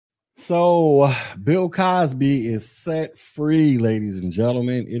So, Bill Cosby is set free, ladies and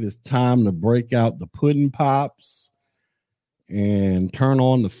gentlemen. It is time to break out the pudding pops and turn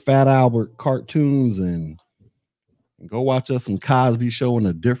on the Fat Albert cartoons and go watch us some Cosby Show in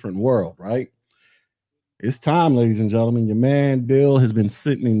a different world, right? It's time, ladies and gentlemen. Your man Bill has been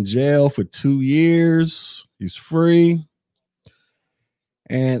sitting in jail for 2 years. He's free.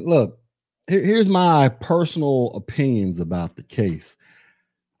 And look, here's my personal opinions about the case.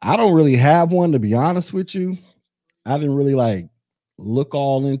 I don't really have one, to be honest with you. I didn't really look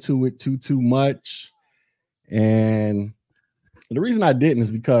all into it too much. And the reason I didn't is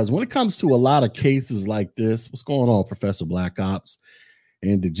because when it comes to a lot of cases like this, what's going on, Professor Black Ops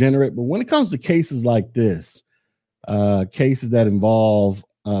and Degenerate? But when it comes to cases like this, cases that involve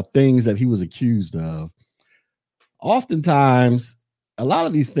things that he was accused of, oftentimes a lot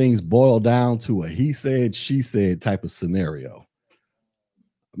of these things boil down to a he said, she said type of scenario.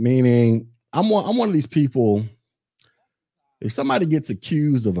 Meaning, I'm one of these people. If somebody gets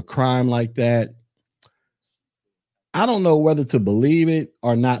accused of a crime like that, I don't know whether to believe it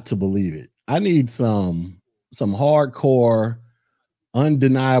or not to believe it. I need some hardcore,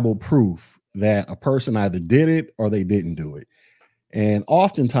 undeniable proof that a person either did it or they didn't do it. And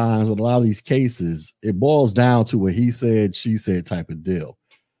oftentimes with a lot of these cases, it boils down to a he said, she said type of deal.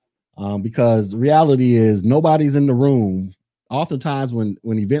 Because the reality is nobody's in the room. Oftentimes when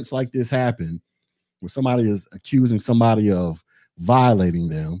events like this happen, where somebody is accusing somebody of violating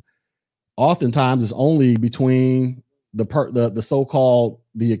them, oftentimes it's only between the so-called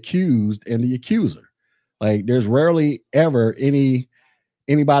the accused and the accuser. Like there's rarely ever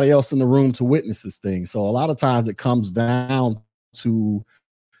anybody else in the room to witness this thing. So a lot of times it comes down to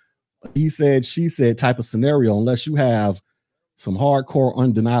he said, she said type of scenario, unless you have some hardcore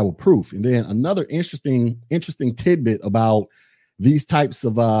undeniable proof. And then another interesting tidbit about these types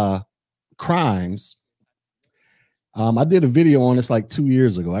of crimes. I did a video on this like 2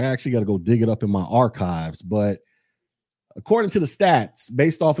 years ago. I actually got to go dig it up in my archives. But according to the stats,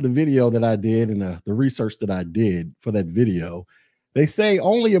 based off of the video that I did and the research that I did for that video, they say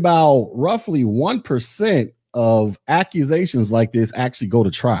only about roughly 1% of accusations like this actually go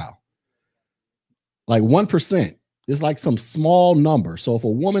to trial. Like 1%. It's like some small number. So if a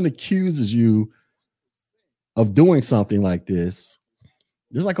woman accuses you of doing something like this,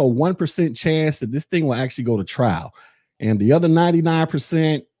 there's like a 1% chance that this thing will actually go to trial. And the other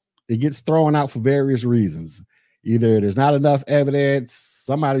 99%, it gets thrown out for various reasons. Either there's not enough evidence,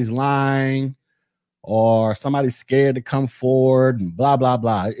 somebody's lying, or somebody's scared to come forward and blah, blah,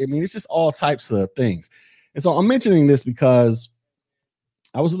 blah. I mean, it's just all types of things. And so I'm mentioning this because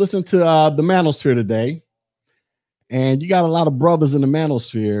I was listening to the Manosphere today, and you got a lot of brothers in the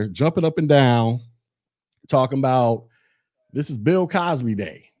Manosphere jumping up and down, talking about this is Bill Cosby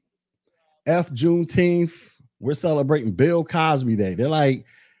Day. Juneteenth, we're celebrating Bill Cosby Day. They're like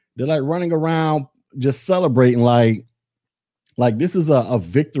running around just celebrating like this is a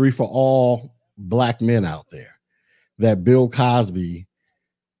victory for all black men out there, that Bill Cosby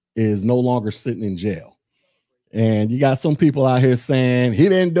is no longer sitting in jail. And you got some people out here saying he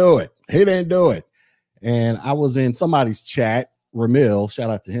didn't do it. He didn't do it. And I was in somebody's chat, Ramil, shout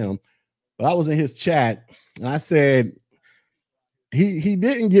out to him. But I was in his chat and I said, he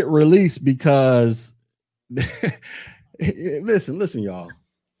didn't get released because listen, y'all.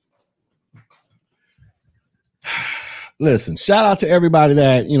 Listen, shout out to everybody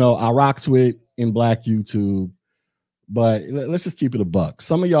that, I rocks with in Black YouTube, but let's just keep it a buck.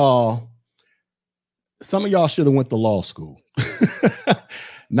 Some of y'all should have went to law school.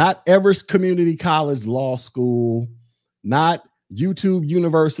 Not Everest Community College Law School, not YouTube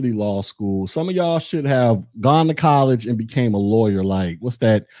University Law School. Some of y'all should have gone to college and became a lawyer. Like, what's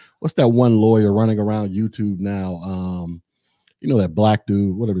that one lawyer running around YouTube now? That black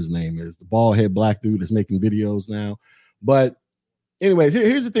dude, whatever his name is, the bald head black dude that's making videos now. But anyways,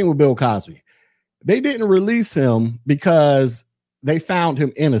 here's the thing with Bill Cosby. They didn't release him because they found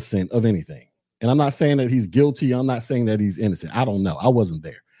him innocent of anything. And I'm not saying that he's guilty. I'm not saying that he's innocent. I don't know. I wasn't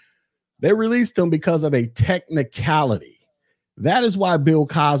there. They released him because of a technicality. That is why Bill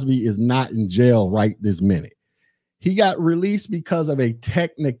Cosby is not in jail right this minute. He got released because of a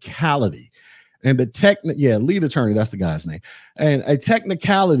technicality. And the lead attorney, that's the guy's name. And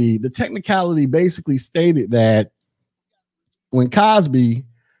the technicality basically stated that when Cosby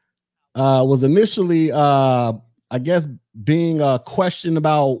was initially, I guess, being questioned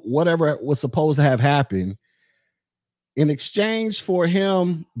about whatever was supposed to have happened, in exchange for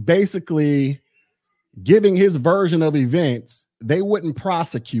him basically giving his version of events, they wouldn't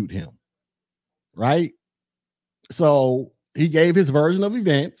prosecute him, right? So he gave his version of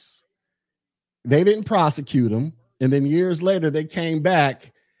events, They didn't prosecute him, and then years later they came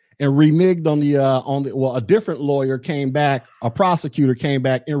back and reneged on the well, a different lawyer came back, a prosecutor came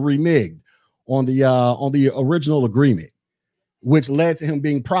back and reneged on the original agreement, which led to him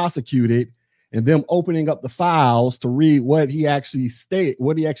being prosecuted and them opening up the files to read what he actually said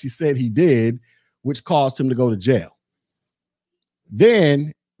he did, which caused him to go to jail.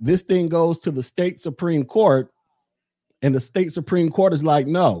 Then this thing goes to the state Supreme Court, and the state Supreme Court is like,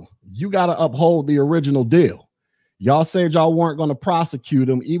 no, you got to uphold the original deal. Y'all said y'all weren't going to prosecute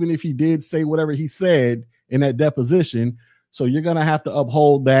him, even if he did say whatever he said in that deposition. So you're going to have to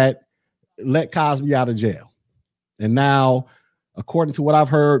uphold that, let Cosby out of jail. And now, according to what I've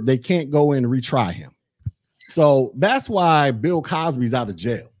heard, they can't go in and retry him. So that's why Bill Cosby's out of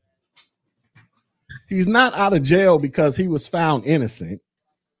jail. He's not out of jail because he was found innocent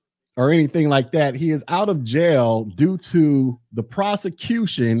or anything like that. He is out of jail due to the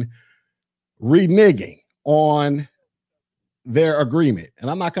prosecution reneging on their agreement. And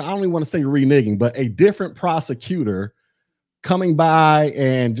I don't even want to say reneging, but a different prosecutor coming by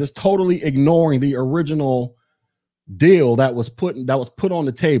and just totally ignoring the original deal that was put on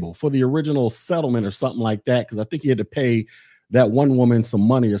the table for the original settlement or something like that. Because I think he had to pay that one woman some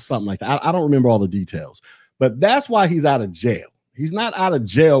money or something like that. I don't remember all the details, but that's why he's out of jail. He's not out of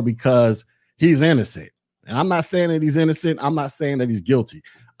jail because he's innocent. And I'm not saying that he's innocent. I'm not saying that he's guilty.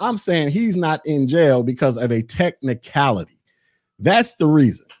 I'm saying he's not in jail because of a technicality. That's the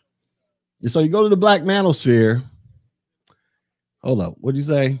reason. And so you go to the Black Manosphere. Hold up. What'd you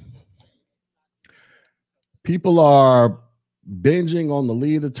say? People are binging on the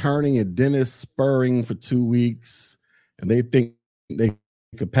lead attorney and Dennis Spurring for 2 weeks, and they think they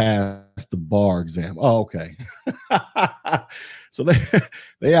could pass the bar exam. Oh, okay. So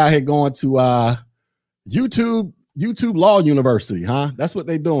they out here going to YouTube Law University, huh? That's what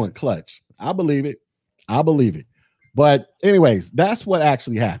they doing, clutch. I believe it. But anyways, that's what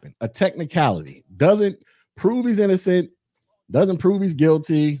actually happened. A technicality. Doesn't prove he's innocent, doesn't prove he's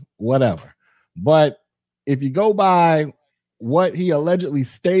guilty, whatever. But if you go by what he allegedly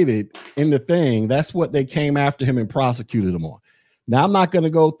stated in the thing, that's what they came after him and prosecuted him on. Now, I'm not going to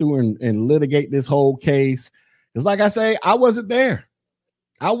go through and litigate this whole case. Because like I say, I wasn't there.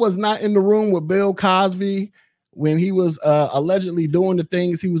 I was not in the room with Bill Cosby when he was allegedly doing the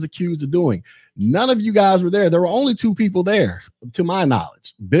things he was accused of doing. None of you guys were there. There were only two people there, to my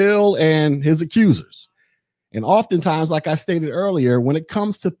knowledge, Bill and his accusers. And oftentimes, like I stated earlier, when it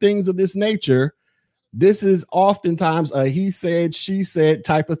comes to things of this nature, this is oftentimes a he said, she said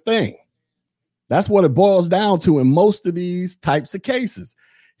type of thing. That's what it boils down to in most of these types of cases.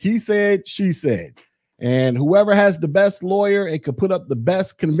 He said, she said. And whoever has the best lawyer and could put up the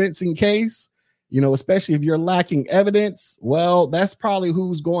best convincing case, you know, especially if you're lacking evidence, well, that's probably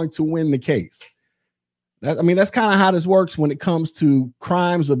who's going to win the case. That's kind of how this works when it comes to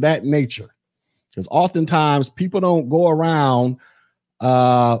crimes of that nature. Because oftentimes people don't go around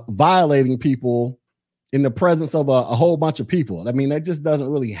violating people in the presence of a whole bunch of people. That just doesn't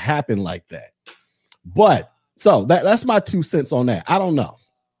really happen like that. But so that's my 2 cents on that. I don't know.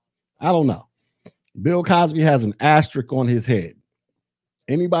 Bill Cosby has an asterisk on his head.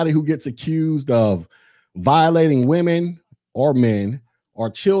 Anybody who gets accused of violating women or men or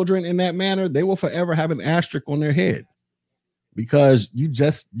children in that manner, they will forever have an asterisk on their head because you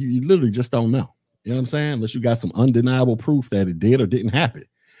literally just don't know. You know what I'm saying? Unless you got some undeniable proof that it did or didn't happen.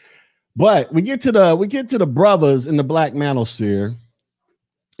 But we get to the brothers in the Black Manosphere,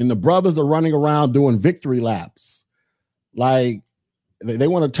 and the brothers are running around doing victory laps. Like they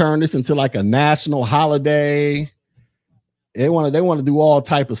want to turn this into like a national holiday. They want to do all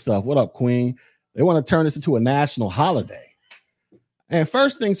type of stuff. What up, Queen? They want to turn this into a national holiday. And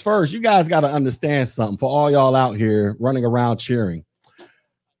first things first, you guys got to understand something for all y'all out here running around cheering.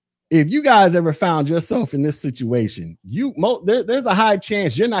 If you guys ever found yourself in this situation, there's a high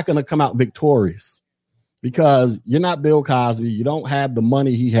chance you're not going to come out victorious because you're not Bill Cosby. You don't have the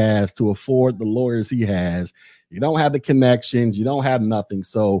money he has to afford the lawyers he has. You don't have the connections. You don't have nothing.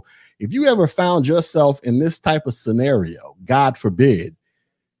 So if you ever found yourself in this type of scenario, God forbid,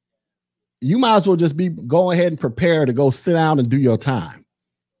 you might as well just go ahead and prepare to go sit down and do your time,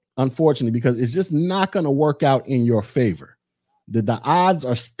 unfortunately, because it's just not going to work out in your favor. The odds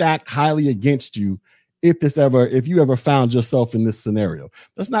are stacked highly against you if you ever found yourself in this scenario.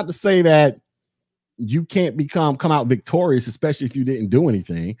 That's not to say that you can't come out victorious, especially if you didn't do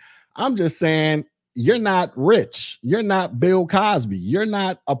anything. I'm just saying you're not rich. You're not Bill Cosby. You're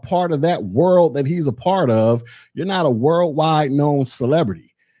not a part of that world that he's a part of. You're not a worldwide known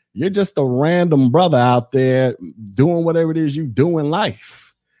celebrity. You're just a random brother out there doing whatever it is you do in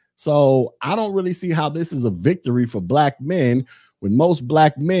life. So I don't really see how this is a victory for black men when most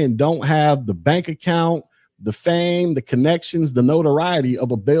black men don't have the bank account, the fame, the connections, the notoriety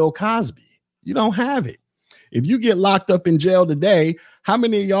of a Bill Cosby. You don't have it. If you get locked up in jail today, how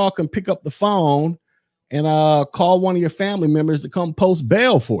many of y'all can pick up the phone and call one of your family members to come post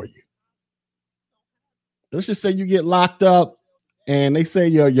bail for you? Let's just say you get locked up and they say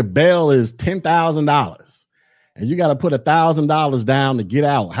your bail is $10,000 and you got to put $1,000 down to get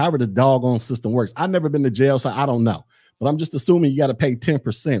out. However the doggone system works. I've never been to jail, so I don't know. But I'm just assuming you got to pay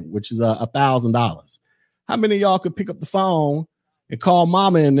 10%, which is $1,000. How many of y'all could pick up the phone and call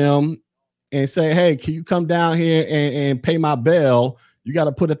mama and them and say, hey, can you come down here and pay my bail? You got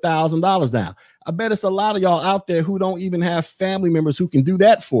to put $1,000 down. I bet it's a lot of y'all out there who don't even have family members who can do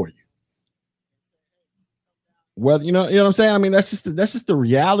that for you. Well, you know what I'm saying? I mean, that's just the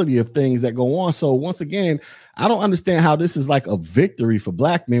reality of things that go on. So once again, I don't understand how this is like a victory for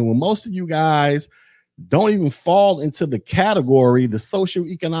black men when most of you guys don't even fall into the category, the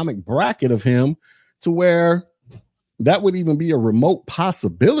socioeconomic bracket of him, to where that would even be a remote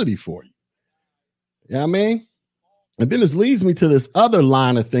possibility for you. You know what I mean? And then this leads me to this other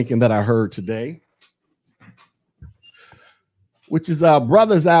line of thinking that I heard today, which is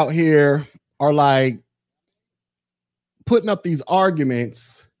brothers out here are like putting up these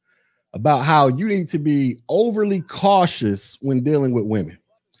arguments about how you need to be overly cautious when dealing with women.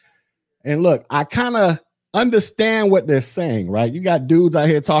 And look, I kind of understand what they're saying, right? You got dudes out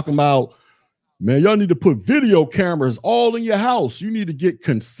here talking about, man, y'all need to put video cameras all in your house. You need to get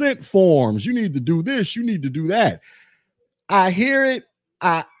consent forms. You need to do this. You need to do that. I hear it.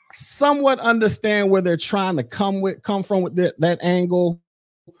 I somewhat understand where they're trying to come from with that angle.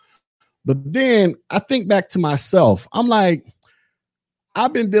 But then I think back to myself. I'm like,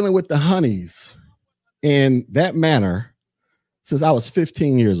 I've been dealing with the honeys in that manner since I was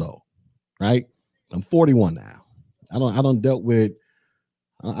 15 years old, right? I'm 41 now. I don't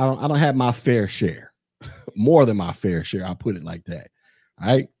have my fair share, more than my fair share. I'll put it like that,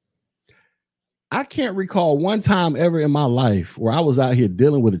 right? I can't recall one time ever in my life where I was out here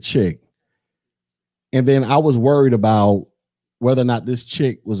dealing with a chick and then I was worried about whether or not this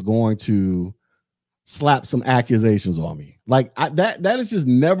chick was going to slap some accusations on me. Like that has just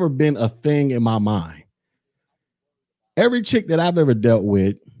never been a thing in my mind. Every chick that I've ever dealt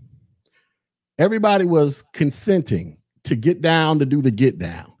with, everybody was consenting to get down, to do the get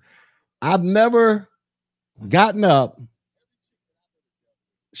down. I've never gotten up,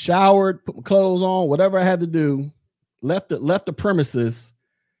 showered, put my clothes on, whatever I had to do, left the premises,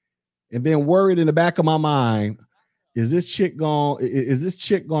 and then worried in the back of my mind, is this chick gonna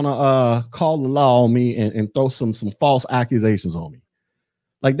call the law on me and throw some false accusations on me?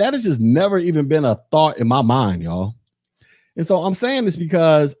 Like that has just never even been a thought in my mind, y'all. And so I'm saying this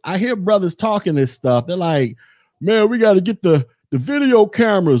because I hear brothers talking this stuff. They're like, man, we got to get the video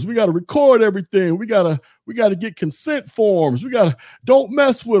cameras. We got to record everything. We got to get consent forms. Don't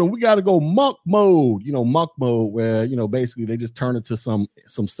mess with them. We got to go monk mode, where, basically they just turn into some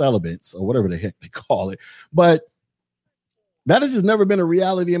celibates or whatever the heck they call it. But that has just never been a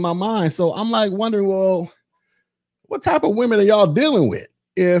reality in my mind. So I'm like wondering, well, what type of women are y'all dealing with?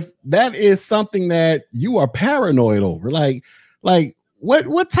 If that is something that you are paranoid over, like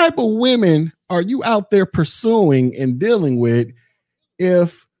what type of women are you out there pursuing and dealing with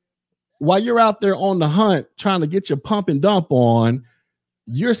if while you're out there on the hunt trying to get your pump and dump on,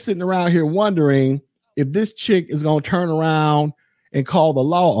 you're sitting around here wondering if this chick is going to turn around and call the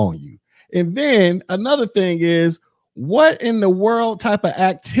law on you? And then another thing is, what in the world type of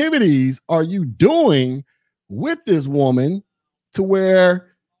activities are you doing with this woman to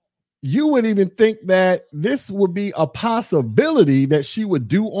where you would even think that this would be a possibility that she would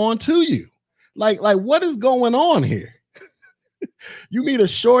do onto you? Like what is going on here? You meet a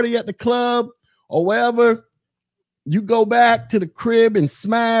shorty at the club or wherever, you go back to the crib and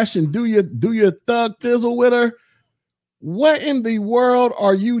smash and do your thug thizzle with her. What in the world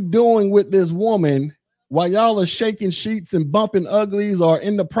are you doing with this woman while y'all are shaking sheets and bumping uglies or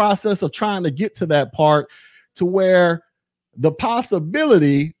in the process of trying to get to that part to where the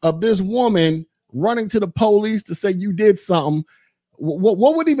possibility of this woman running to the police to say you did something,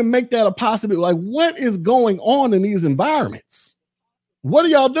 what would even make that a possibility? Like, what is going on in these environments? What are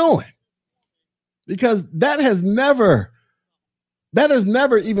y'all doing? Because that has never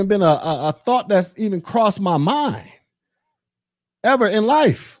even been a thought that's even crossed my mind ever in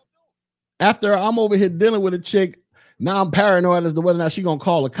life. After I'm over here dealing with a chick, now I'm paranoid as to whether or not she's gonna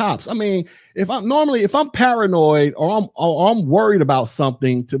call the cops. I mean, if I'm paranoid or I'm worried about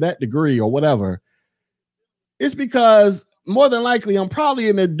something to that degree or whatever, it's because more than likely, I'm probably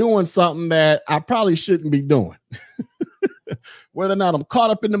in there doing something that I probably shouldn't be doing. Whether or not I'm caught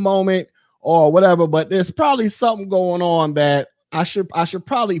up in the moment or whatever, but there's probably something going on that I should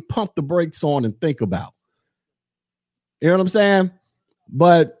probably pump the brakes on and think about. You know what I'm saying?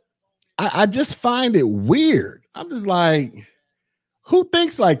 But I just find it weird. I'm just like, who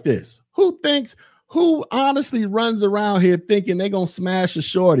thinks like this? Who honestly runs around here thinking they're going to smash a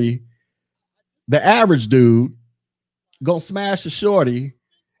shorty, the average dude, going to smash a shorty,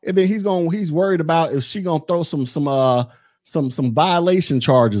 and then he's worried about if she going to throw some violation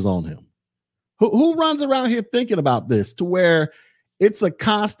charges on him. Who runs around here thinking about this to where it's a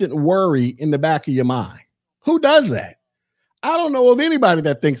constant worry in the back of your mind? Who does that? I don't know of anybody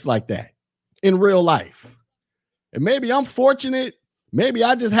that thinks like that in real life. And maybe I'm fortunate. Maybe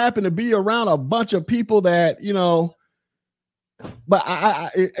I just happen to be around a bunch of people that, but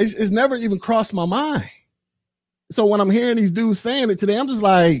it's never even crossed my mind. So when I'm hearing these dudes saying it today, I'm just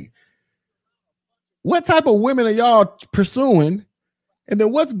like, what type of women are y'all pursuing? And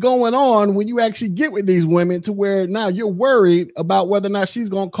then what's going on when you actually get with these women to where now you're worried about whether or not she's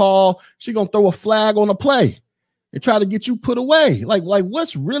going to throw a flag on a play and try to get you put away. Like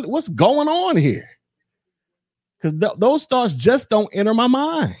what's going on here? Because those thoughts just don't enter my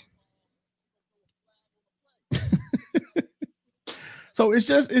mind. So it's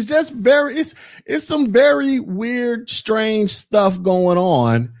some very weird, strange stuff going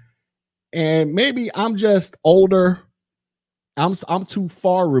on. And maybe I'm just older. I'm too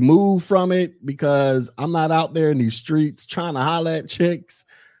far removed from it because I'm not out there in these streets trying to holler at chicks,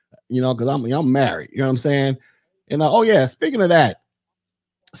 because I'm married. You know what I'm saying? And speaking of that,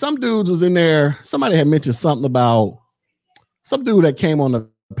 some dudes was in there. Somebody had mentioned something about some dude that came on the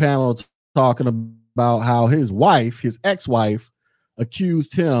panel talking about how his ex-wife,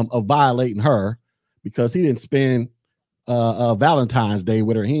 accused him of violating her because he didn't spend Valentine's Day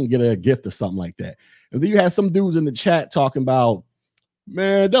with her. He didn't get her a gift or something like that. And then you had some dudes in the chat talking about,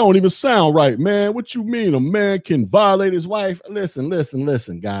 man, that don't even sound right, man. What you mean a man can violate his wife? Listen,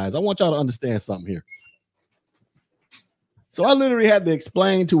 guys. I want y'all to understand something here. So I literally had to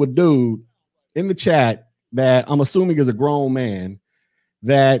explain to a dude in the chat that I'm assuming is a grown man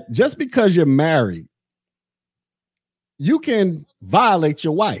that just because you're married, you can violate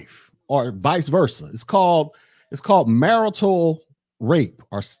your wife or vice versa. It's called marital rape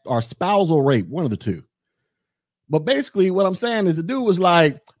or spousal rape, one of the two. But basically what I'm saying is the dude was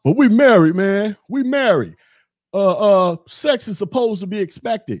like, but we married, man. We married. Sex is supposed to be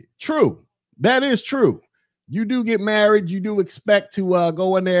expected. True. That is true. You do get married. You do expect to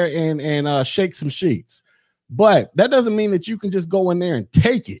go in there and shake some sheets. But that doesn't mean that you can just go in there and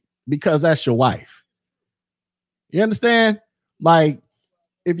take it because that's your wife. You understand? Like,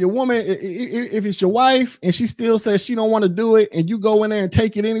 if your woman, if it's your wife and she still says she don't want to do it and you go in there and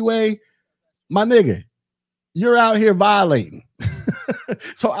take it anyway, my nigga, you're out here violating.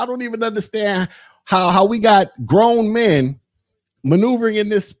 So I don't even understand how we got grown men maneuvering in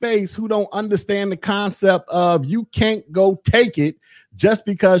this space who don't understand the concept of you can't go take it just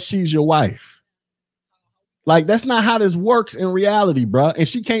because she's your wife. Like, that's not how this works in reality, bro. And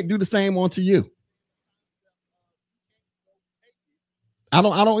she can't do the same onto you. I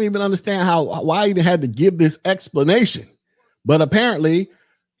don't even understand why I even had to give this explanation. But apparently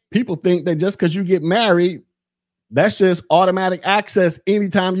people think that just because you get married, that's just automatic access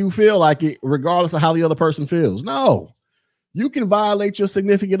anytime you feel like it, regardless of how the other person feels. No, you can violate your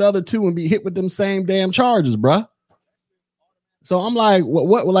significant other too and be hit with them same damn charges, bruh. So I'm like,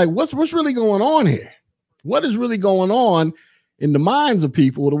 what's really going on here? What is really going on in the minds of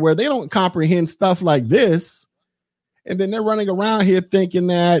people to where they don't comprehend stuff like this? And then they're running around here thinking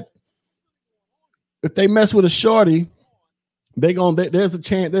that if they mess with a shorty, there's a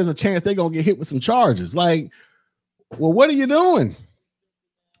chance they're gonna get hit with some charges. Like, well, what are you doing?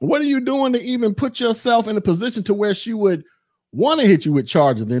 What are you doing to even put yourself in a position to where she would want to hit you with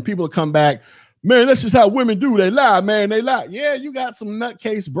charges? Then people will come back, man, that's just how women do. They lie, man. They lie. Yeah, you got some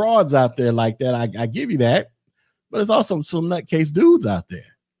nutcase broads out there like that. I give you that. But there's also some nutcase dudes out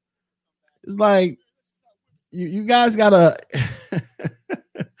there. It's like, you guys gotta,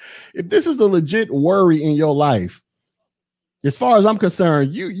 if this is a legit worry in your life, as far as I'm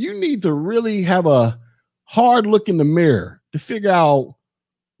concerned, you need to really have a hard look in the mirror to figure out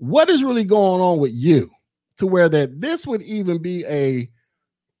what is really going on with you to where that this would even be a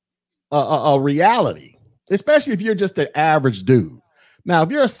reality, especially if you're just an average dude. Now,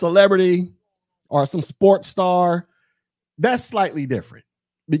 if you're a celebrity or some sports star, that's slightly different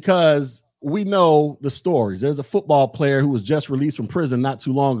because we know the stories. There's a football player who was just released from prison not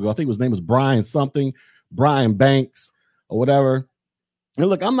too long ago. I think his name was Brian Banks or whatever. And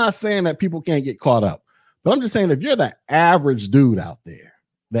look, I'm not saying that people can't get caught up, but I'm just saying if you're the average dude out there,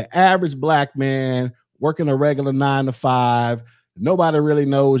 the average black man working a regular 9 to 5, nobody really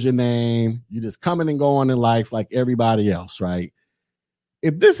knows your name. You just coming and going in life like everybody else, right?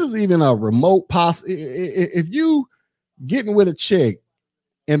 If this is even a remote if you getting with a chick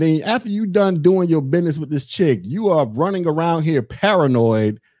and then after you done doing your business with this chick, you are running around here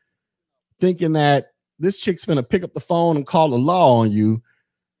paranoid, thinking that this chick's finna pick up the phone and call the law on you,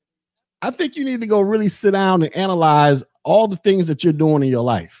 I think you need to go really sit down and analyze all the things that you're doing in your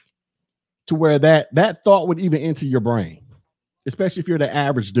life to where that thought would even enter your brain, especially if you're the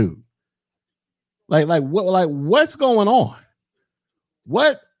average dude. What's going on?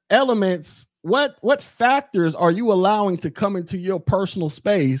 What elements, what factors are you allowing to come into your personal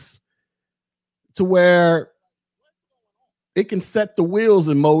space to where it can set the wheels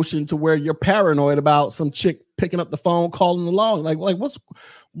in motion to where you're paranoid about some chick picking up the phone, calling the law? Like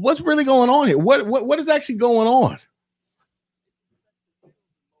what's really going on here? What is actually going on?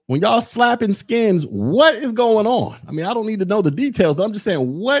 When y'all slapping skins, what is going on? I mean, I don't need to know the details, but I'm just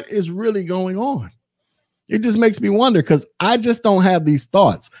saying, what is really going on? It just makes me wonder because I just don't have these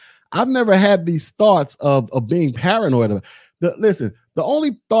thoughts. I've never had these thoughts of being paranoid. Listen, the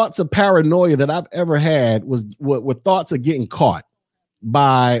only thoughts of paranoia that I've ever had were thoughts of getting caught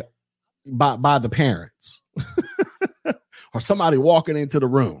by the parents or somebody walking into the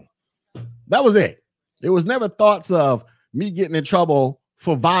room. That was it. There was never thoughts of me getting in trouble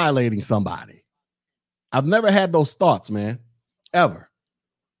for violating somebody. I've never had those thoughts, man, ever.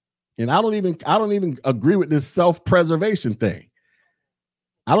 And I don't even agree with this self-preservation thing.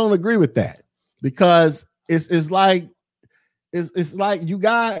 I don't agree with that because it's like you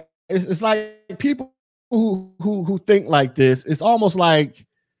guys, it's like people who think like this. It's almost like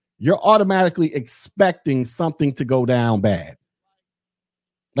you're automatically expecting something to go down bad.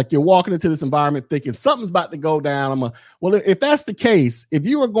 Like you're walking into this environment thinking something's about to go down. Well, if that's the case, if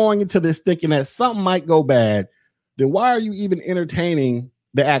you are going into this thinking that something might go bad, then why are you even entertaining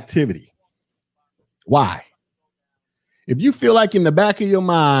the activity? Why? If you feel like in the back of your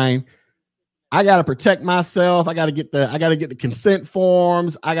mind, I got to protect myself, I got to get the consent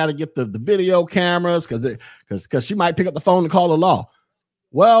forms, I got to get the video cameras because she might pick up the phone and call the law.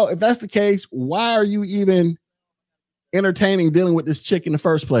 Well, if that's the case, why are you even entertaining dealing with this chick in the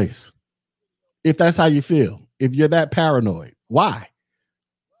first place? If that's how you feel, if you're that paranoid, why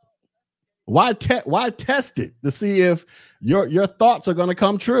test it to see if your thoughts are going to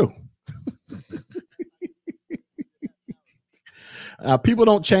come true? People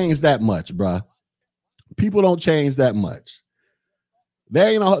don't change that much, bruh. People don't change that much. There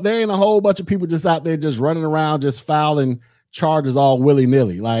ain't a whole bunch of people just out there just running around just filing charges all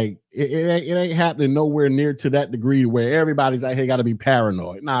willy-nilly. Like it ain't happening nowhere near to that degree where everybody's out here got to be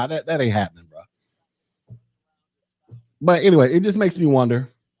paranoid. Nah, that ain't happening, bro. But anyway, it just makes me wonder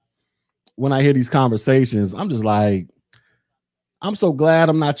when I hear these conversations. I'm just like, I'm so glad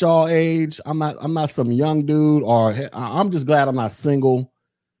I'm not y'all age. I'm not some young dude, or I'm just glad I'm not single.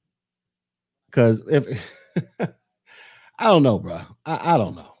 Because if I don't know, bro. I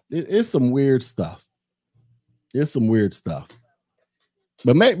don't know. It's some weird stuff. It's some weird stuff.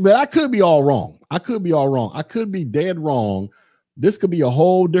 But I could be all wrong. I could be dead wrong. This could be a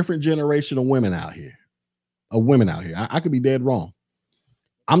whole different generation of women out here. I could be dead wrong.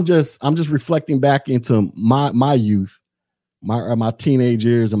 I'm just reflecting back into my youth, my teenage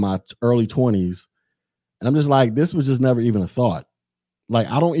years and my early 20s. And I'm just like, this was just never even a thought. Like,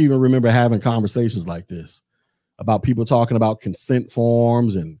 I don't even remember having conversations like this about people talking about consent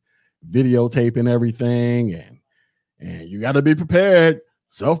forms and videotaping everything. And you got to be prepared.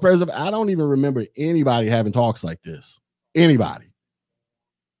 Self-preserve. I don't even remember anybody having talks like this. Anybody.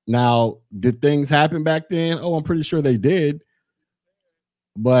 Now, did things happen back then? Oh, I'm pretty sure they did.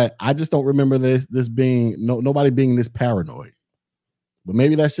 But I just don't remember this being nobody being this paranoid. But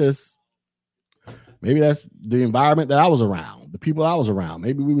maybe that's the environment that I was around, the people I was around.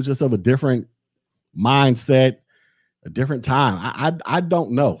 Maybe we was just of a different mindset, a different time. I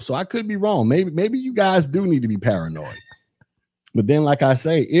don't know. So I could be wrong. Maybe you guys do need to be paranoid. But then, like I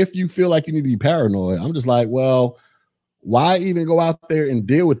say, if you feel like you need to be paranoid, I'm just like, well, why even go out there and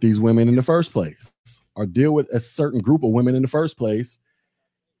deal with these women in the first place, or deal with a certain group of women in the first place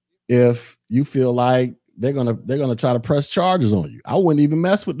if you feel like they're gonna try to press charges on you? I wouldn't even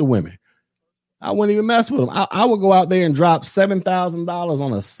mess with the women. I wouldn't even mess with them. I would go out there and drop $7,000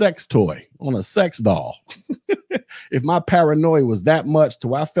 on a sex toy, on a sex doll. If my paranoia was that much to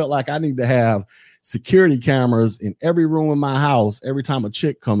where I felt like I need to have security cameras in every room in my house every time a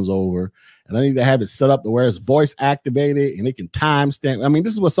chick comes over, and I need to have it set up to where it's voice activated and it can timestamp. I mean,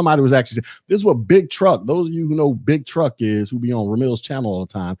 this is what somebody was actually saying. This is what Big Truck, those of you who know Big Truck is, who be on Ramil's channel all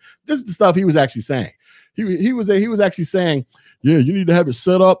the time, this is the stuff he was actually saying. He was actually saying, yeah, you need to have it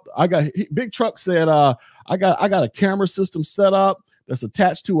set up. Big Truck said, I got a camera system set up that's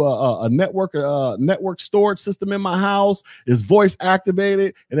attached to a network storage system in my house. It's voice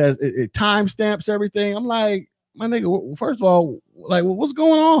activated. It timestamps everything. I'm like, my nigga, first of all, like, what's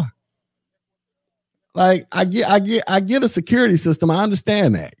going on? Like, I get a security system. I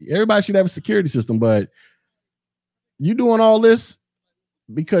understand that. Everybody should have a security system, but you doing all this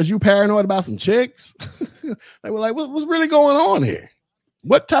because you paranoid about some chicks? like what's really going on here?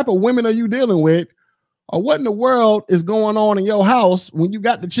 What type of women are you dealing with? Or what in the world is going on in your house when you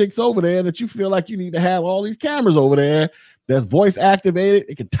got the chicks over there that you feel like you need to have all these cameras over there that's voice activated?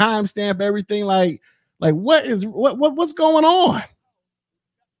 It can timestamp everything. Like what's going on?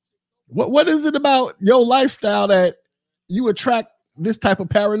 What is it about your lifestyle that you attract this type of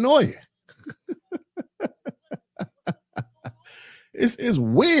paranoia? It's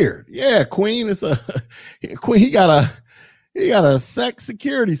weird. Yeah, Queen is Queen. He got a sex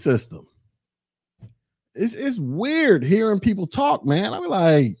security system. It's weird hearing people talk, man. I'm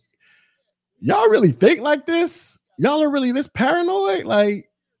like, y'all really think like this? Y'all are really this paranoid? Like,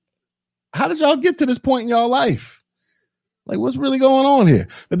 how did y'all get to this point in y'all life? Like, what's really going on here?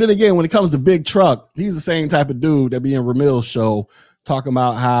 But then again, when it comes to Big Truck, he's the same type of dude that be in Ramil's show talking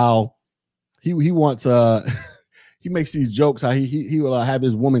about how he wants he makes these jokes how he will have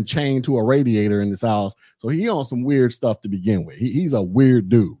his woman chained to a radiator in his house. So he on some weird stuff to begin with. He's a weird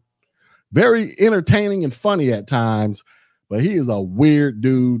dude. Very entertaining and funny at times, but he is a weird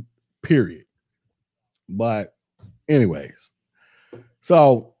dude, period. But anyways,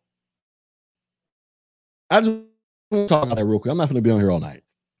 so I just want to talk about that real quick. I'm not going to be on here all night.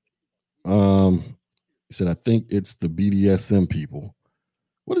 He said, I think it's the BDSM people.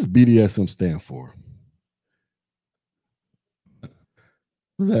 What does BDSM stand for?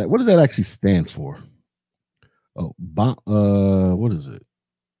 What does that actually stand for? Oh, what is it?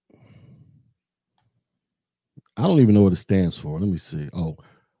 I don't even know what it stands for. Let me see. Oh,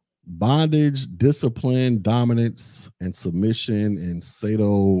 bondage, discipline, dominance, and submission, and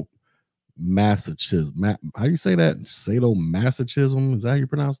sadomasochism. How do you say that? Sadomasochism? Is that how you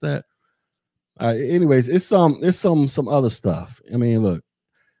pronounce that? Anyways, it's some other stuff. I mean, look,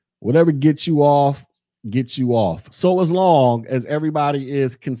 whatever gets you off, gets you off. So as long as everybody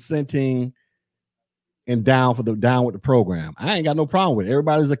is consenting and down with the program, I ain't got no problem with it.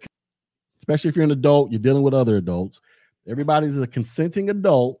 Everybody's especially if you're an adult, you're dealing with other adults. Everybody's a consenting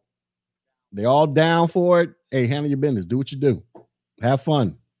adult. They're all down for it. Hey, handle your business. Do what you do. Have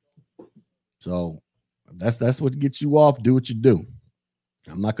fun. So that's what gets you off. Do what you do.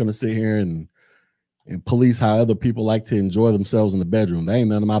 I'm not going to sit here and police how other people like to enjoy themselves in the bedroom. That ain't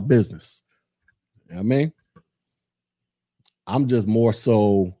none of my business. You know what I mean? I'm just more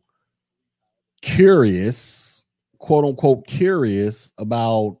so curious, quote unquote, curious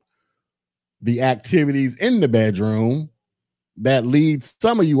about the activities in the bedroom that leads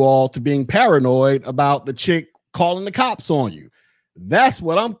some of you all to being paranoid about the chick calling the cops on you. That's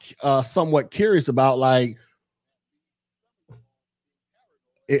what I'm somewhat curious about. Like,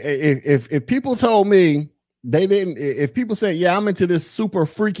 if people told me they didn't, if people say, yeah, I'm into this super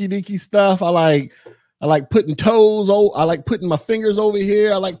freaky deaky stuff. I like putting toes. I like putting my fingers over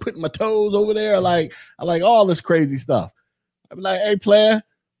here. I like putting my toes over there. I like all this crazy stuff. I'd be like, hey, player,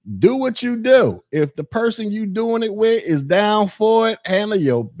 do what you do. If the person you doing it with is down for it, handle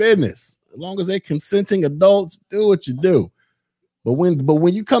your business. As long as they're consenting adults, do what you do. But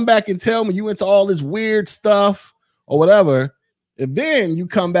when you come back and tell me you into all this weird stuff or whatever, and then you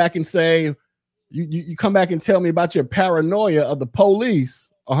come back and say, you come back and tell me about your paranoia of the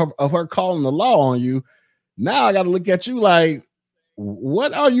police or of her calling the law on you. Now I got to look at you like,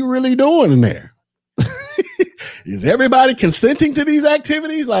 what are you really doing in there? Is everybody consenting to these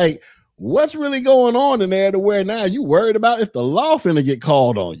activities? Like, what's really going on in there to where now you worried about if the law finna get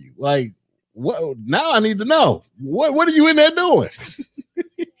called on you? Like, what? Now I need to know. What are you in there doing?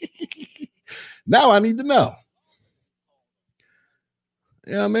 Now I need to know.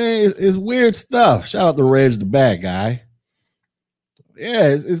 Yeah, man, it's weird stuff. Shout out to Reg, the bad guy. Yeah,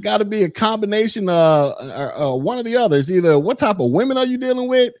 it's got to be a combination of one or the other. It's either what type of women are you dealing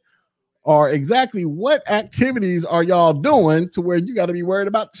with, or exactly what activities are y'all doing to where you got to be worried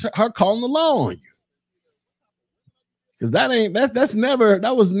about her calling the law on you. Because that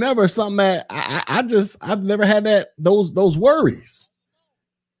was never something that I've never had those worries.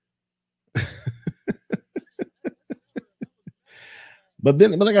 But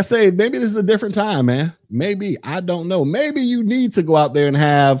like I say, maybe this is a different time, man. Maybe, I don't know. Maybe you need to go out there and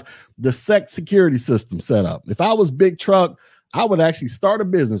have the sex security system set up. If I was Big Truck, I would actually start a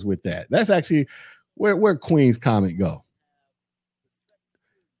business with that. That's actually where Queen's comment go.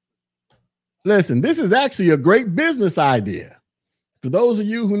 Listen, this is actually a great business idea. For those of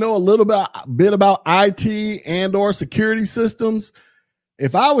you who know a little bit about IT and or security systems,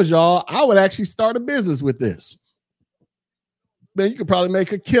 if I was y'all, I would actually start a business with this. Man, you could probably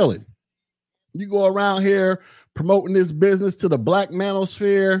make a killing. You go around here promoting this business to the Black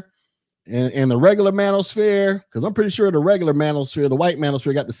Manosphere and the regular Manosphere, because I'm pretty sure the regular Manosphere, the white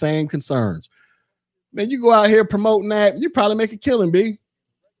Manosphere, got the same concerns. Man, you go out here promoting that, you probably make a killing, B.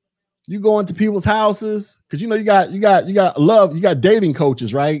 You go into people's houses, because you know you got dating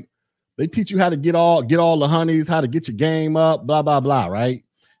coaches, right? They teach you how to get all the honeys, how to get your game up, blah blah blah, right?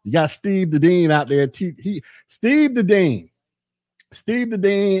 You got Steve the Dean out there. Steve the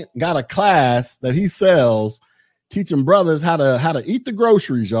Dean got a class that he sells, teaching brothers how to eat the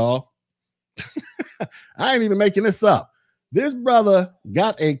groceries, y'all. I ain't even making this up. This brother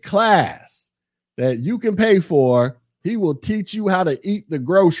got a class that you can pay for. He will teach you how to eat the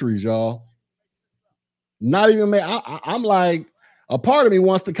groceries, y'all. Not even me. I'm like, a part of me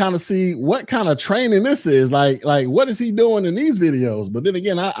wants to kind of see what kind of training this is. Like what is he doing in these videos? But then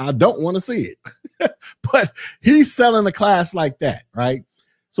again, I don't want to see it. But he's selling a class like that, right?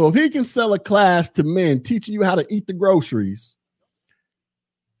 So if he can sell a class to men teaching you how to eat the groceries,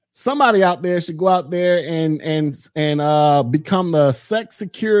 somebody out there should go out there and become the sex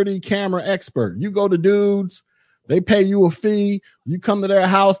security camera expert. You go to dudes, they pay you a fee. You come to their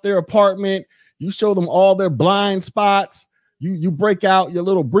house, their apartment. You show them all their blind spots. You break out your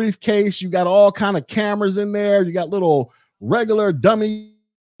little briefcase. You got all kind of cameras in there. You got little regular dummy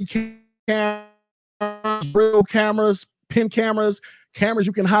cameras, real cameras, pin cameras, cameras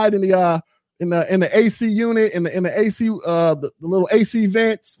you can hide in the AC unit, in the AC, the little AC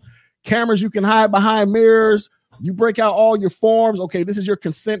vents, cameras you can hide behind mirrors. You break out all your forms. Okay, this is your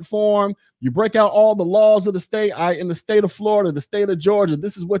consent form. You break out all the laws of the state. In the state of Florida, the state of Georgia,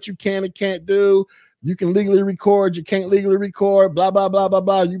 this is what you can and can't do. You can legally record, you can't legally record, blah, blah, blah, blah,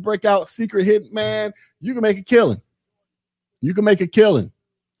 blah. You break out secret hit, man, you can make a killing. You can make a killing.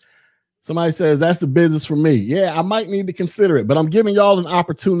 Somebody says, that's the business for me. Yeah, I might need to consider it, but I'm giving y'all an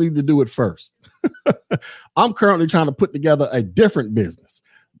opportunity to do it first. I'm currently trying to put together a different business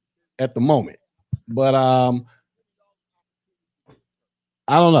at the moment. But I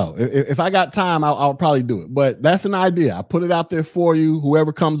don't know. If I got time, I'll probably do it. But that's an idea. I put it out there for you.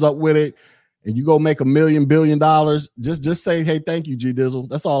 Whoever comes up with it, and you go make $1 billion, just say, hey, thank you, G Dizzle.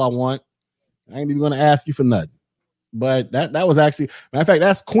 That's all I want. I ain't even going to ask you for nothing. But that was actually, matter of fact,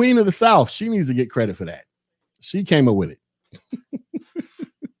 that's Queen of the South. She needs to get credit for that. She came up with it.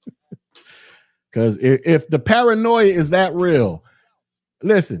 Because if the paranoia is that real,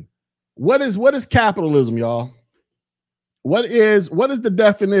 listen, what is capitalism, y'all? What is the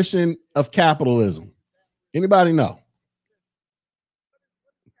definition of capitalism? Anybody know?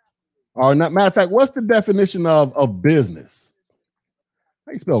 Or not, matter of fact, what's the definition of business?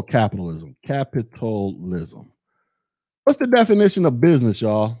 How do you spell capitalism? Capitalism. What's the definition of business,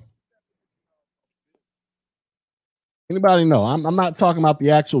 y'all? Anybody know? I'm not talking about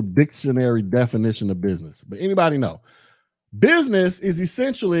the actual dictionary definition of business, but anybody know? Business is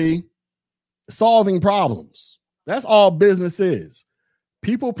essentially solving problems. That's all business is.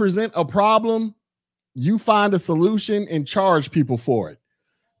 People present a problem, you find a solution and charge people for it.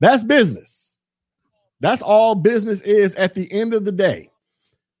 That's business. That's all business is at the end of the day.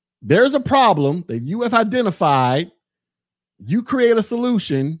 There's a problem that you have identified, you create a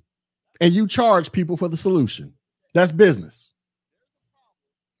solution, and you charge people for the solution. That's business.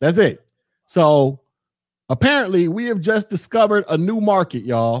 That's it. So apparently we have just discovered a new market,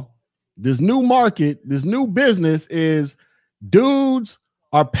 y'all. This new market, this new business is dudes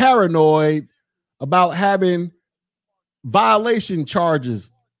are paranoid about having violation charges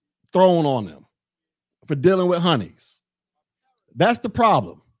thrown on them for dealing with honeys. That's the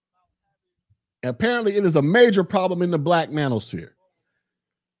problem. Apparently, it is a major problem in the Black Manosphere.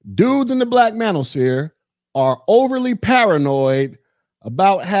 Dudes in the Black Manosphere are overly paranoid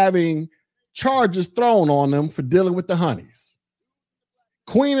about having charges thrown on them for dealing with the honeys.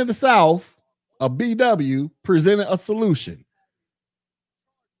 Queen of the South, a BW, presented a solution.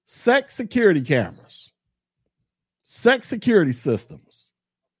 Sex security cameras. Sex security systems.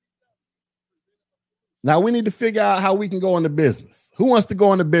 Now we need to figure out how we can go into business. Who wants to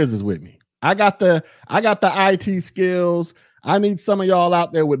go into business with me? I got the IT skills. I need some of y'all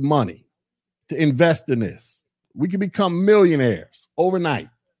out there with money to invest in this. We can become millionaires overnight.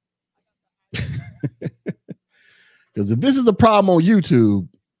 Because if this is a problem on YouTube,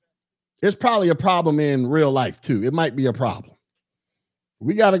 it's probably a problem in real life too. It might be a problem.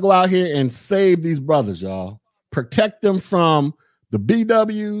 We got to go out here and save these brothers, y'all. Protect them from the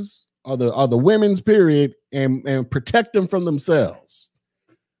BWs or the women's period, and protect them from themselves.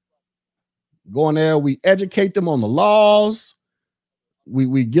 Go in there, we educate them on the laws.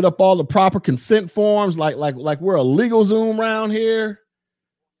 We get up all the proper consent forms, like we're a legal Zoom around here.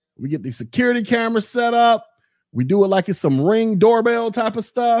 We get the security cameras set up. We do it like it's some Ring doorbell type of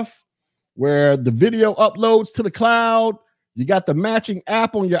stuff, where the video uploads to the cloud. You got the matching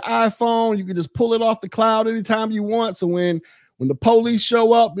app on your iPhone. You can just pull it off the cloud anytime you want. So when the police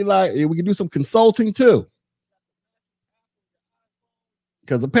show up, be like, hey, we can do some consulting too.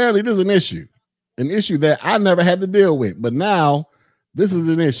 Because apparently there's an issue that I never had to deal with, but now this is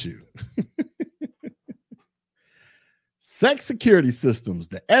an issue. Sex security systems,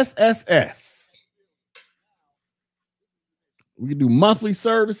 the SSS. We can do monthly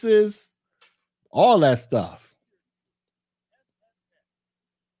services, all that stuff.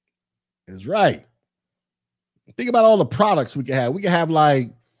 That's right. Think about all the products we can have. We can have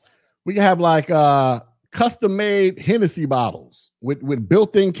like custom-made Hennessy bottles with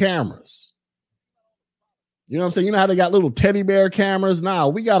built-in cameras. You know what I'm saying? You know how they got little teddy bear cameras? Now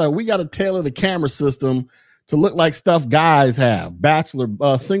we gotta tailor the camera system to look like stuff guys have,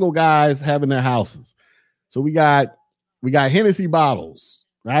 single guys have in their houses. So we got Hennessy bottles,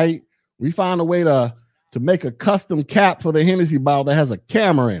 right? We found a way to make a custom cap for the Hennessy bottle that has a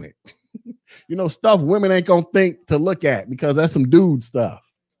camera in it. You know, stuff women ain't gonna think to look at because that's some dude stuff.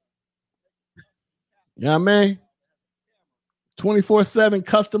 You know what I mean? 24/7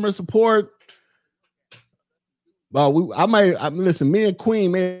 customer support. Listen, me and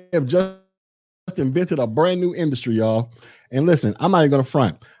Queen may have just invented a brand new industry, y'all. And listen, I'm not even gonna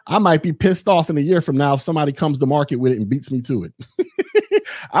front. I might be pissed off in a year from now if somebody comes to market with it and beats me to it.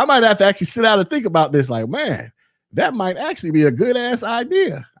 I might have to actually sit down and think about this. Like, man, that might actually be a good ass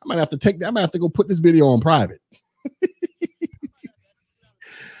idea. I might have to go put this video on private.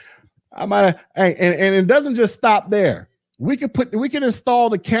 And it doesn't just stop there. We can install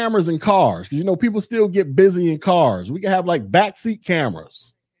the cameras in cars, because you know people still get busy in cars. We can have like backseat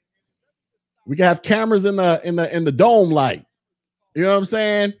cameras. We can have cameras in the dome light. You know what I'm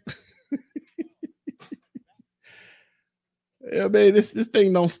saying? Yeah, man, this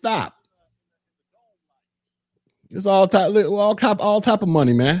thing don't stop. It's all type of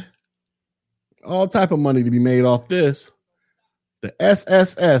money, man. All type of money to be made off this. The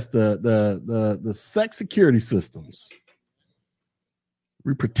SSS, the sex security systems.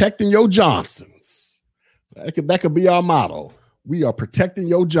 We're protecting your Johnsons. That could be our motto. We are protecting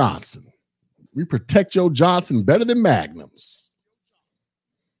your Johnson. We protect your Johnson better than Magnums.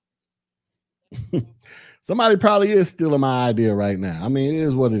 Somebody probably is stealing my idea right now. I mean, it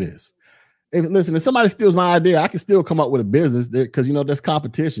is what it is. If somebody steals my idea, I can still come up with a business because, you know, there's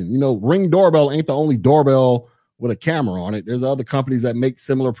competition. You know, Ring doorbell ain't the only doorbell with a camera on it. There's other companies that make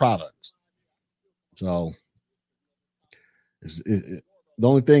similar products. So the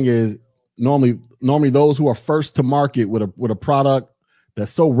only thing is normally those who are first to market with a product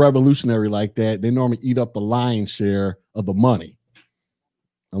that's so revolutionary like that, they normally eat up the lion's share of the money,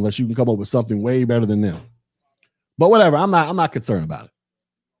 unless you can come up with something way better than them. But whatever, I'm not concerned about it.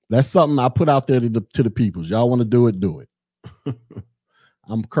 That's something I put out there to the peoples. Y'all want to do it, do it.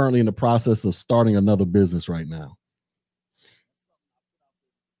 I'm currently in the process of starting another business right now.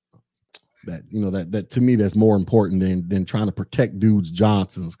 That to me, that's more important than trying to protect dudes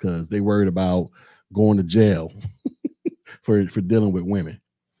Johnsons, because they worried about going to jail for dealing with women.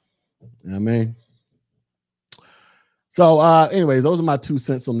 You know what I mean? So anyways, those are my 2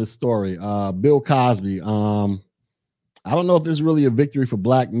 cents on this story. Bill Cosby. I don't know if this is really a victory for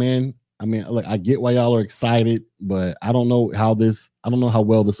black men. I mean, look, I get why y'all are excited, but I don't know how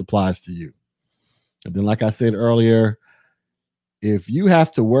well this applies to you. And then, like I said earlier, if you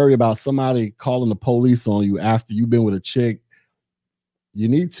have to worry about somebody calling the police on you after you've been with a chick, you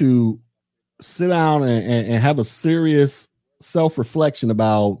need to sit down and have a serious self-reflection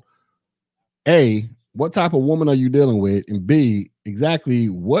about A, what type of woman are you dealing with? And B, exactly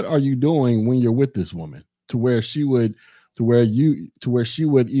what are you doing when you're with this woman to where she would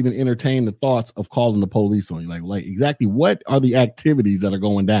even entertain the thoughts of calling the police on you? Like exactly what are the activities that are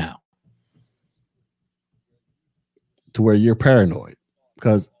going down to where you're paranoid?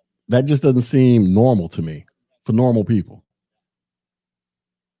 Because that just doesn't seem normal to me for normal people.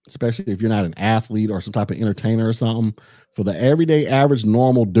 especially if you're not an athlete or some type of entertainer or something. For the everyday, average,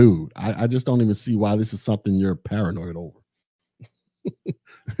 normal dude, I just don't even see why this is something you're paranoid over. You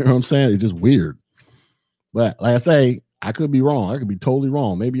know what I'm saying? It's just weird. But like I say, I could be wrong. I could be totally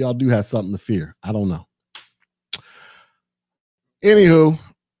wrong. Maybe y'all do have something to fear. I don't know. Anywho,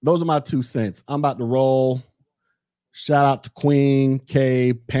 those are my 2 cents. I'm about to roll. Shout out to Queen,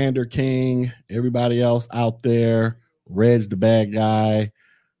 K, Pander King, everybody else out there. Reg the bad guy.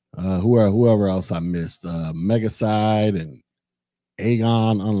 Whoever else I missed. Megaside and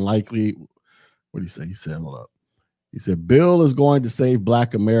Aegon Unlikely. What did he say? He said, hold up. He said, Bill is going to save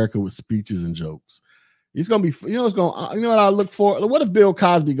Black America with speeches and jokes. He's going to be, you know what I look for? What if Bill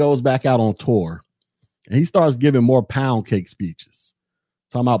Cosby goes back out on tour and he starts giving more pound cake speeches?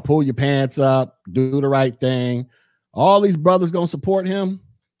 Talking about pull your pants up, do the right thing. All these brothers going to support him.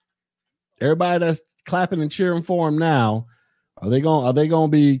 Everybody that's clapping and cheering for him now, are they going to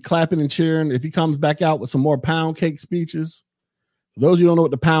be clapping and cheering if he comes back out with some more pound cake speeches? For those of you who don't know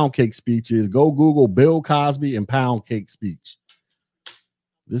what the pound cake speech is, go Google Bill Cosby and pound cake speech.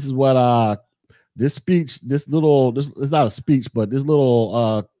 This is what this speech, this it's not a speech, but this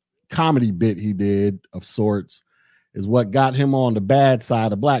little comedy bit he did of sorts is what got him on the bad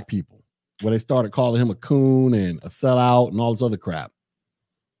side of Black people, where they started calling him a coon and a sellout and all this other crap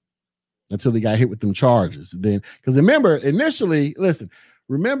until he got hit with them charges. Then, because remember initially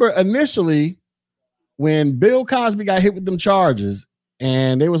when Bill Cosby got hit with them charges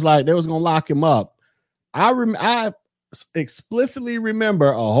and they was like, they was going to lock him up. I explicitly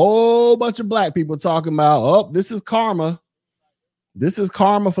remember a whole bunch of Black people talking about, oh, this is karma. This is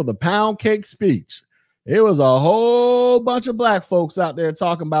karma for the pound cake speech. It was a whole bunch of Black folks out there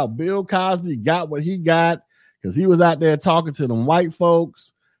talking about Bill Cosby got what he got because he was out there talking to them white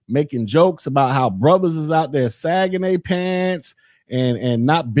folks, making jokes about how brothers is out there sagging their pants and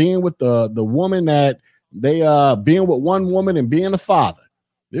not being with the woman that they being with one woman and being a father.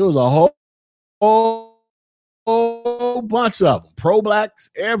 There was a whole bunch of them, pro-Blacks,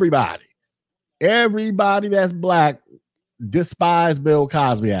 everybody that's Black despised Bill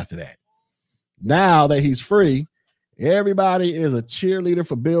Cosby after that. Now that he's free, everybody is a cheerleader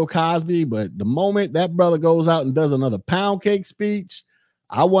for Bill Cosby, but the moment that brother goes out and does another pound cake speech,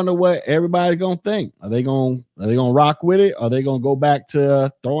 I wonder what everybody's gonna think. Are they gonna rock with it? Or are they gonna go back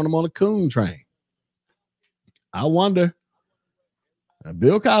to throwing him on a coon train? I wonder.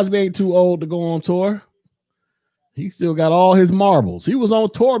 Bill Cosby ain't too old to go on tour. He still got all his marbles. He was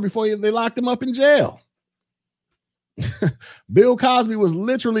on tour before they locked him up in jail. Bill Cosby was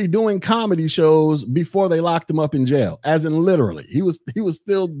literally doing comedy shows before they locked him up in jail, as in literally. He was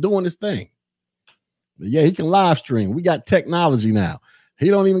still doing his thing. But yeah, he can live stream. We got technology now. He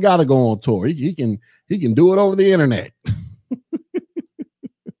don't even got to go on tour. He can do it over the internet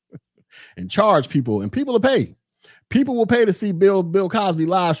and charge people, and people will pay. People will pay to see Bill Cosby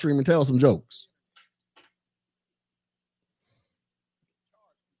live stream and tell some jokes.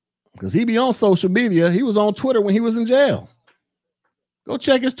 Because he be on social media. He was on Twitter when he was in jail. Go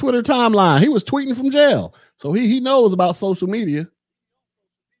check his Twitter timeline. He was tweeting from jail. So he knows about social media.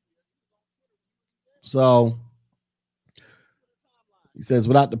 So he says,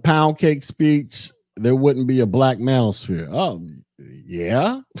 without the pound cake speech, there wouldn't be a Black Manosphere. Oh,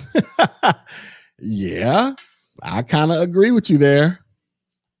 yeah. Yeah. I kind of agree with you there.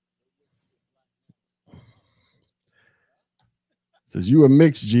 Says you are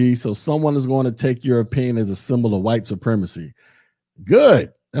mixed, G, so someone is going to take your opinion as a symbol of white supremacy.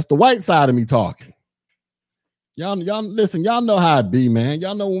 Good. That's the white side of me talking. Y'all listen, y'all know how it be, man.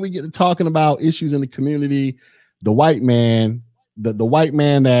 Y'all know when we get to talking about issues in the community, the white man, the white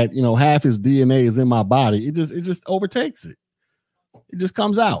man that, you know, half his DNA is in my body, it just overtakes it. It just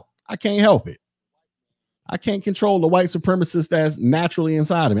comes out. I can't help it. I can't control the white supremacist that's naturally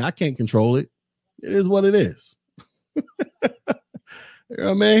inside of me. I can't control it. It is what it is. You know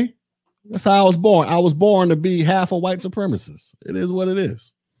what I mean? That's how I was born. I was born to be half a white supremacist. It is what it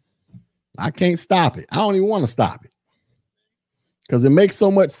is. I can't stop it. I don't even want to stop it. Because it makes so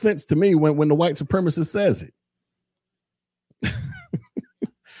much sense to me when the white supremacist says it.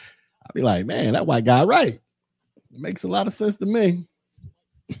 I'll be like, man, that white guy right. It makes a lot of sense to me.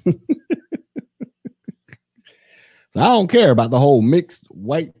 So I don't care about the whole mixed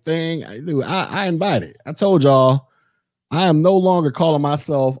white thing. I invite it. I told y'all, I am no longer calling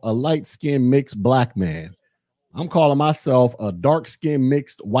myself a light-skinned mixed Black man. I'm calling myself a dark-skinned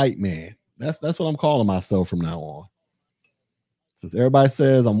mixed white man. That's what I'm calling myself from now on. Since everybody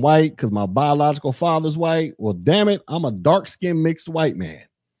says I'm white because my biological father's white, well, damn it, I'm a dark-skinned mixed white man.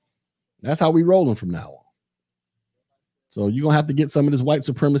 That's how we rolling from now on. So you're gonna have to get some of this white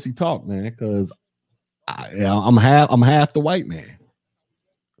supremacy talk, man, because I'm half the white man. If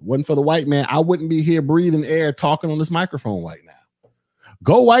it wasn't for the white man, I wouldn't be here breathing air talking on this microphone right now.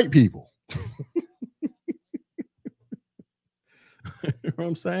 Go white people. You know what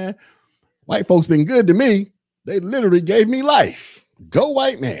I'm saying? White folks been good to me. They literally gave me life. Go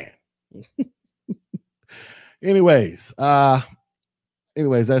white man. Anyways, that's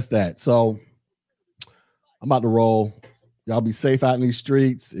that. So I'm about to roll. Y'all be safe out in these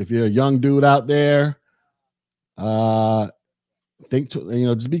streets. If you're a young dude out there,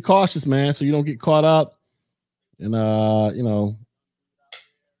 just be cautious, man, so you don't get caught up. And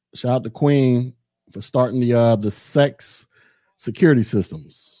shout out to Queen for starting the sex security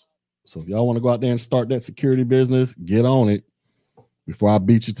systems. So if y'all want to go out there and start that security business, get on it before I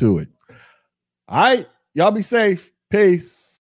beat you to it. All right, y'all be safe. Peace.